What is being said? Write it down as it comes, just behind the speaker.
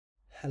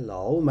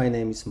Hello, my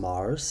name is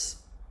Mars.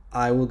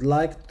 I would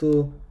like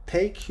to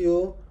take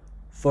you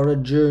for a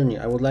journey.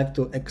 I would like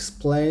to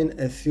explain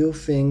a few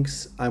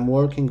things I'm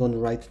working on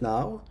right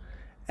now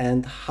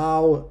and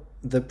how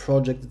the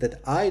project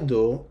that I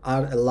do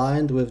are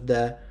aligned with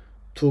the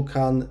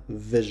Toucan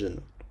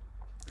vision.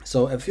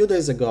 So a few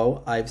days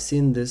ago, I've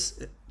seen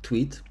this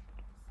tweet.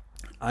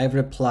 I've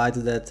replied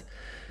that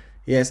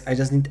yes, I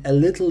just need a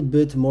little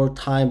bit more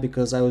time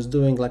because I was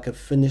doing like a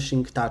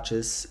finishing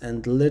touches,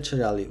 and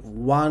literally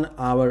 1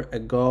 hour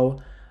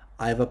ago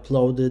I've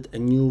uploaded a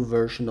new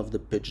version of the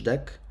pitch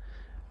deck.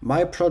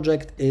 My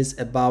project is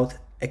about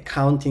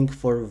accounting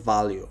for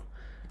value.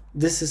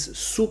 This is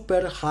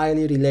super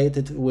highly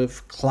related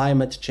with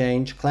climate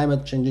change.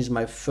 Climate change is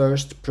my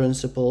first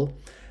principle,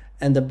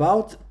 and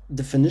about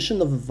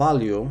definition of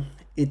value,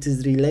 it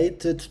is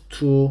related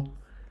to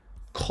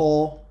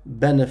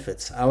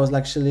co-benefits. I was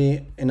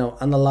actually,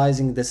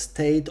 analyzing the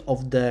state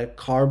of the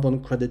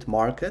carbon credit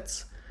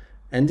markets.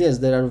 And yes,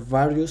 there are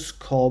various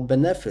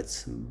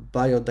co-benefits: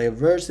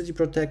 biodiversity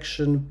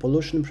protection,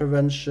 pollution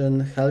prevention,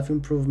 health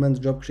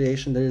improvement, job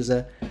creation. There is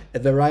a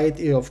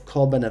variety of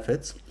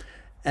co-benefits.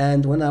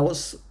 And when I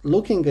was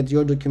looking at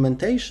your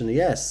documentation,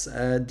 yes,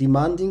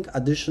 demanding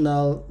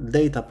additional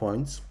data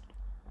points.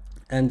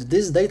 And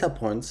these data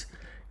points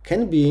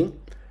can be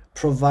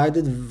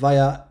provided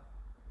via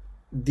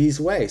these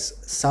ways: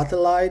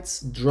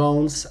 satellites,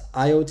 drones,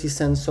 IoT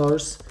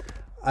sensors.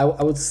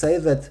 I would say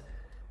that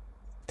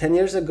 10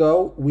 years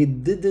ago, we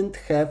didn't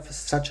have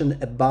such an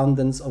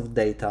abundance of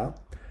data.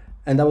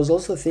 And I was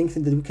also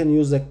thinking that we can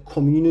use a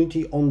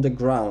community on the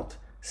ground.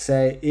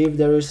 Say, if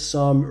there is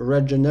some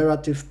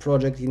regenerative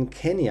project in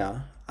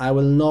Kenya, I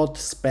will not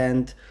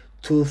spend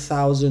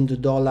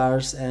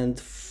 $2,000 and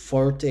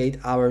 48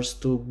 hours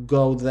to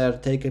go there,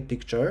 take a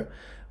picture.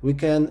 We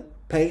can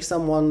pay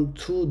someone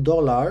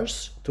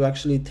 $2 to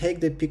actually take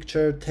the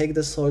picture, take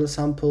the soil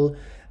sample,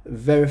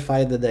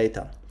 verify the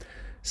data.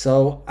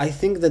 So I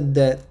think that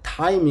the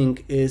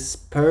timing is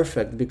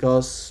perfect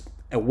because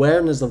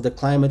awareness of the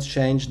climate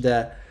change,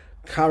 the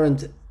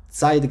current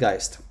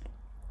zeitgeist.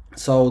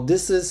 So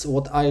this is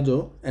what I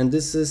do, and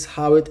this is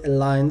how it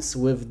aligns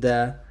with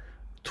the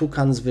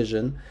Toucan's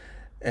vision.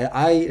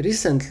 I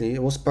recently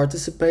was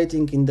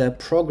participating in the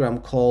program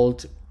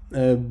called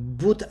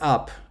Boot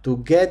Up to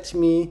get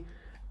me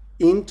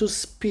into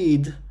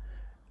speed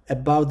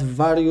about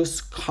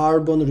various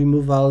carbon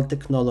removal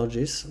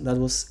technologies. That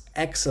was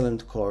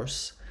excellent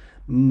course.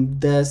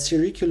 The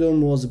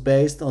curriculum was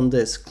based on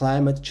this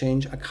Climate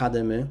Change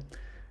Academy.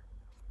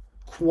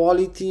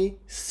 Quality,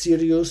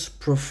 serious,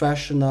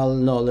 professional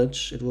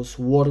knowledge. It was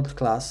world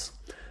class.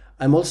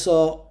 I'm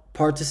also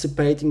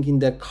participating in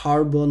the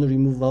Carbon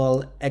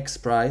Removal X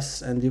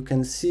Prize, and you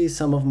can see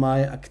some of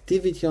my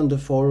activity on the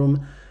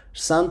forum.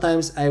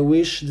 Sometimes I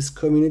wish this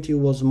community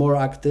was more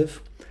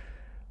active.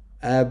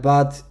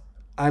 But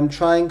I'm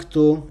trying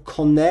to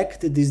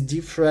connect these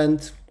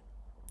different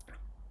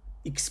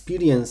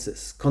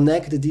experiences,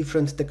 connect the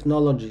different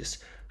technologies,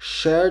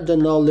 share the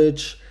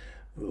knowledge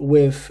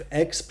with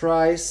X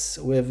Prize,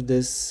 with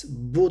this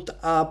Boot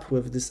Up,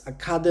 with this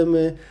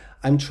academy.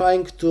 I'm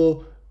trying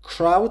to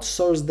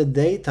crowdsource the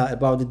data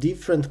about the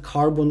different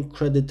carbon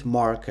credit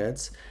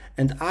markets.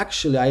 And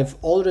actually, I've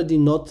already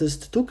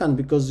noticed, Toucan,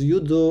 because you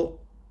do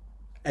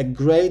a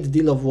great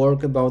deal of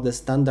work about the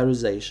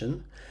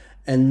standardization.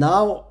 And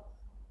now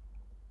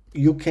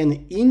you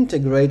can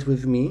integrate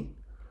with me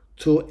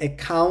to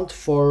account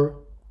for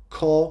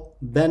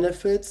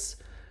co-benefits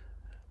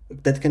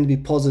that can be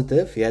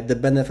positive. Yeah, the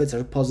benefits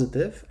are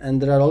positive.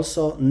 And there are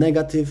also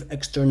negative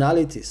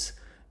externalities,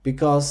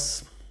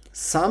 because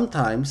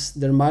sometimes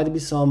there might be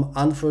some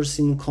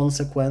unforeseen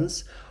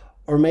consequence,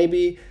 or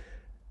maybe,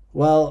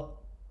 well,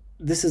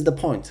 this is the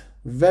point.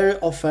 Very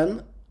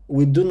often,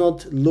 we do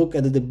not look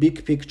at the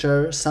big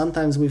picture.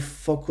 Sometimes we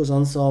focus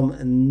on some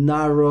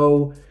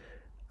narrow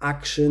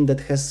action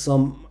that has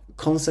some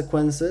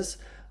consequences,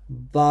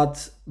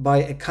 but by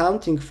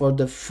accounting for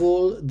the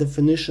full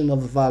definition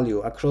of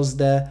value across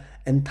the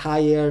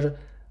entire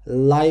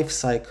life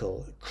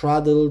cycle,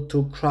 cradle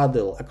to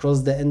cradle,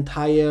 across the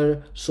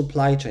entire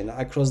supply chain,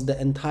 across the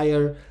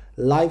entire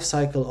life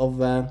cycle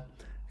of a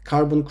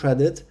carbon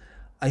credit,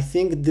 I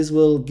think this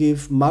will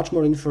give much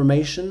more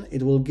information.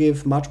 It will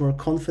give much more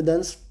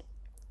confidence.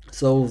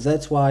 So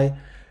that's why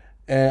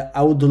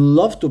I would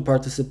love to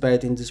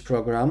participate in this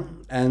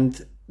program,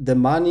 and the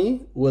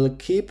money will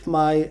keep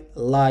my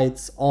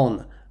lights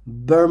on.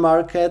 Bear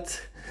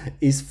market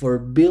is for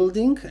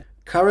building.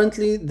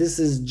 Currently, this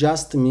is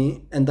just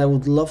me, and I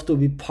would love to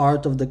be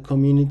part of the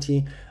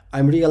community.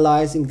 I'm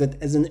realizing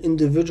that as an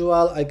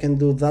individual, I can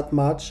do that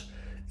much.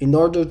 In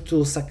order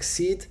to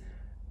succeed,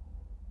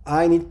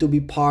 I need to be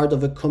part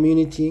of a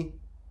community,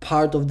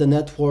 part of the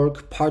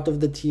network, part of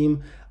the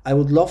team. I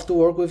would love to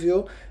work with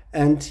you.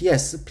 And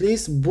yes,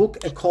 please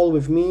book a call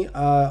with me.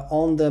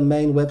 On the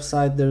main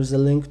website, there's a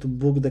link to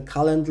book the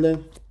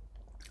Calendly.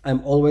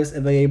 I'm always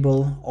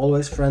available,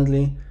 always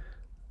friendly.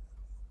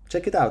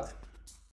 Check it out.